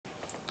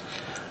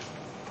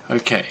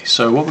Okay,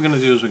 so what we're going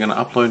to do is we're going to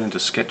upload into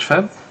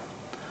Sketchfab.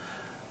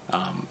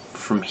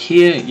 From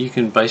here you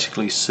can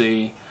basically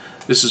see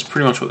this is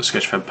pretty much what the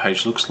Sketchfab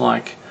page looks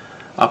like.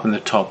 Up in the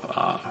top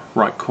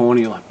right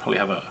corner you'll probably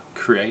have a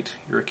create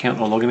your account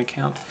or login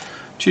account.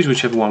 Choose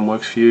whichever one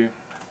works for you.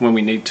 When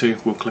we need to,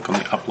 we'll click on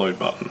the upload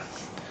button.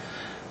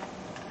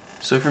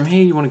 So from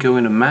here you want to go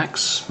into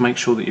Max, make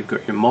sure that you've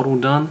got your model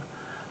done.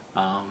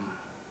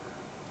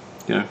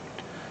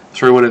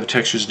 Throw whatever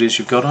textures it is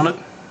you've got on it.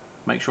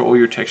 Make sure all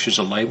your textures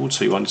are labeled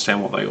so you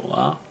understand what they all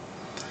are.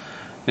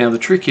 Now the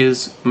trick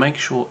is, make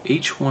sure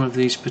each one of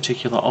these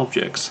particular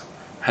objects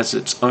has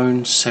its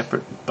own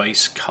separate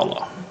base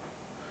color.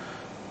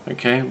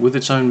 Okay, with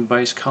its own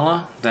base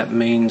color, that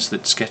means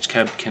that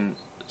Sketchfab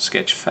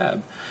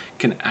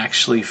can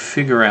actually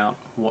figure out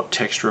what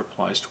texture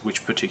applies to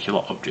which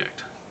particular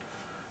object.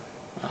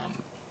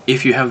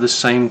 If you have the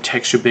same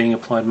texture being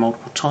applied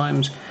multiple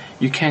times,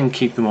 you can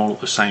keep them all at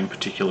the same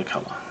particular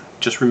color.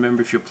 Just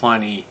remember, if you apply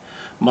any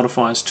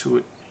modifiers to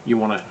it, you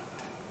want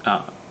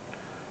to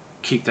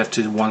keep that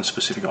to one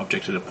specific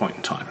object at a point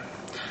in time.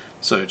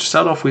 So to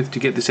start off with, to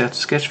get this out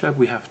to Sketchfab,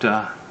 we have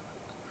to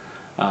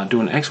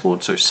do an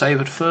export. So save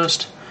it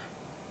first,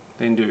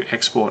 then do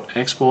export,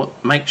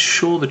 export. Make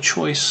sure the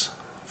choice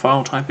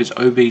file type is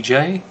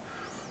OBJ.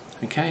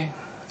 Okay,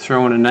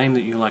 throw in a name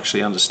that you'll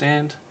actually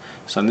understand.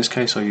 So in this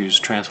case I'll use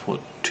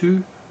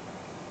transport2.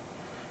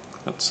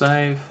 Click on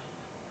save.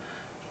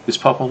 This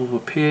pop-up will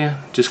appear.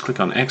 Just click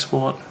on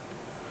export.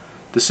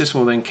 The system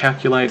will then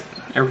calculate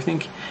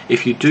everything.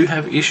 If you do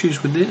have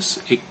issues with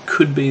this, it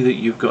could be that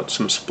you've got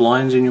some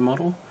splines in your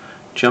model.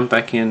 Jump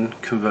back in,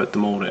 convert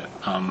them all to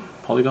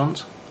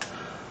polygons.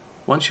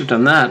 Once you've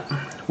done that,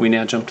 we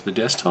now jump to the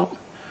desktop,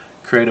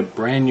 create a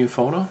brand new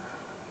folder.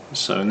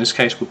 So in this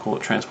case we'll call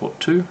it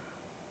transport2.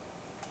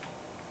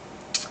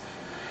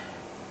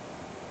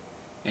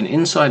 And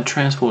inside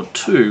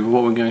transport2,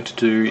 what we're going to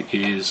do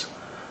is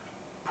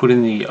put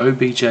in the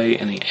OBJ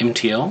and the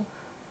MTL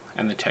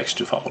and the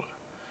texture folder.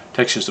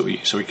 Textures that we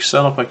use. So we can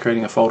start off by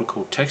creating a folder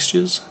called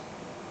textures.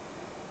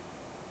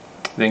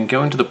 Then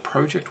go into the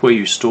project where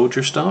you stored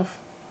your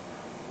stuff.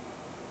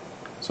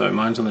 So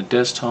mine's on the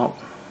desktop.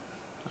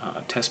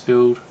 Test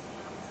build.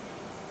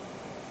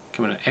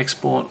 Come into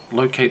export.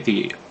 Locate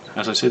the,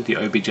 as I said, the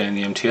OBJ and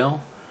the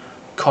MTL.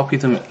 Copy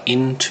them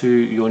into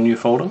your new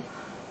folder.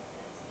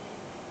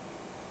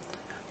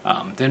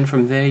 Then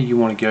from there you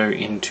want to go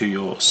into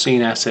your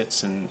scene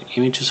assets and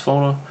images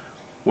folder,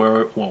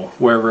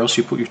 wherever else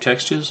you put your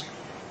textures.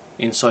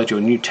 Inside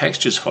your new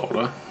textures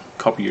folder,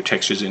 copy your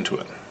textures into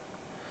it.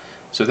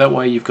 So that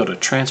way you've got a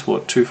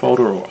transport2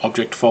 folder or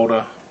object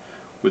folder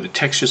with a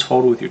textures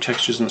folder with your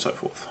textures and so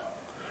forth.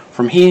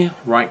 From here,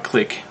 right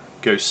click,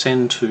 go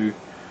send to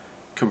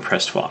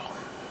compressed file.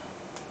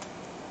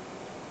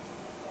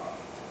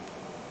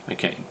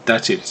 Okay,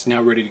 that's it. It's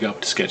now ready to go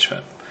up to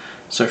Sketchfab.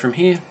 So from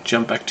here,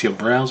 jump back to your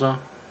browser,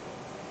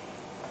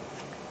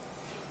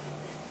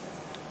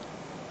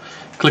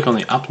 click on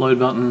the upload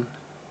button.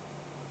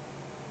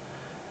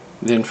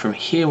 Then from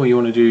here, what you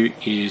want to do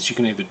is you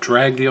can either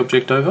drag the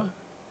object over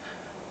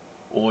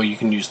or you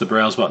can use the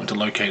browse button to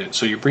locate it.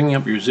 So you're bringing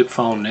up your zip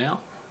file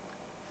now.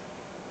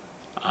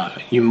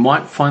 You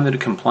might find that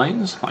it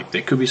complains, like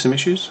there could be some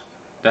issues.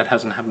 That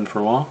hasn't happened for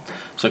a while.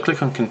 So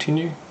click on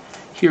continue.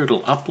 Here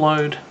it'll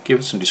upload, give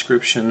it some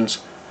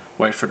descriptions,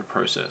 wait for it to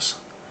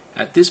process.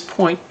 At this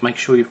point, make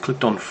sure you've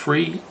clicked on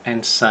free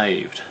and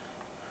saved.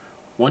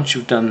 Once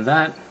you've done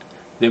that,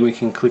 then we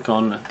can click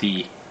on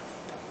the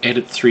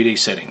edit 3D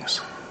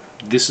settings.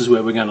 This is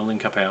where we're going to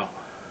link up our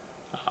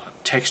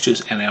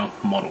textures and our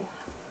model.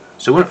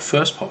 So when it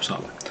first pops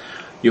up,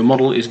 your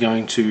model is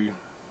going to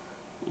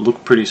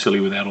look pretty silly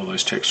without all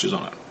those textures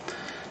on it.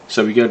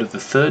 So we go to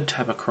the third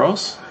tab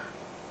across,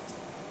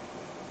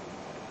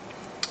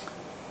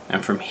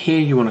 and from here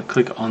you want to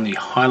click on the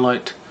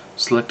highlight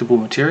selectable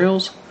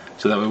materials,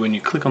 so that way when you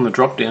click on the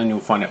drop down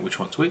you'll find out which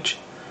one's which.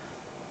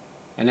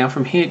 And now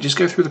from here just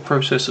go through the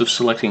process of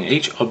selecting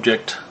each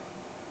object,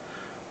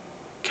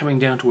 coming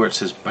down to where it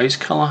says base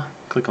color,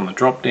 click on the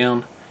drop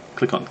down,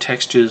 click on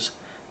textures,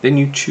 then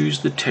you choose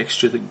the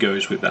texture that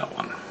goes with that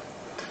one.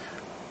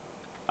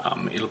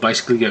 It'll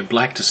basically go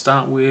black to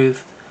start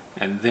with,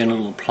 and then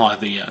it'll apply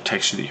the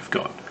texture that you've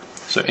got.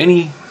 So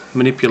any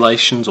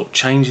manipulations or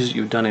changes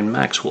you've done in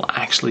Max will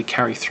actually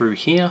carry through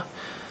here,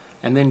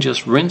 and then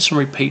just rinse and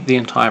repeat the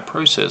entire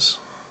process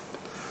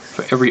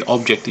for every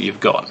object that you've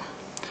got.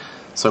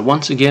 So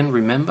once again,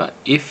 remember,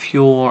 if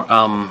your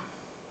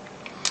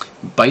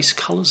base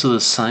colors are the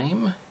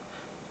same,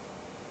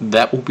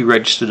 that will be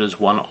registered as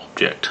one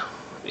object,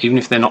 even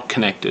if they're not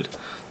connected.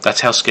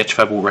 That's how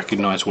Sketchfab will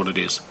recognize what it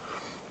is.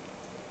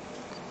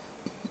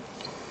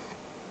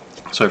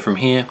 So from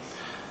here,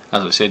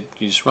 as I said,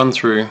 you just run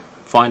through,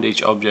 find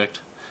each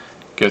object,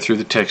 go through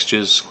the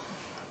textures,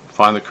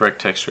 find the correct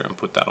texture and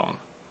put that on.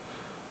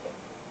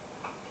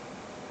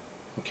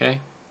 Okay?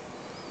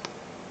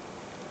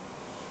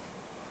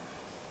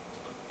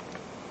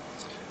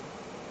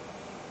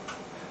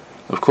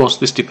 Of course,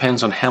 this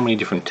depends on how many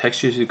different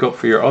textures you've got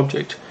for your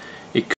object.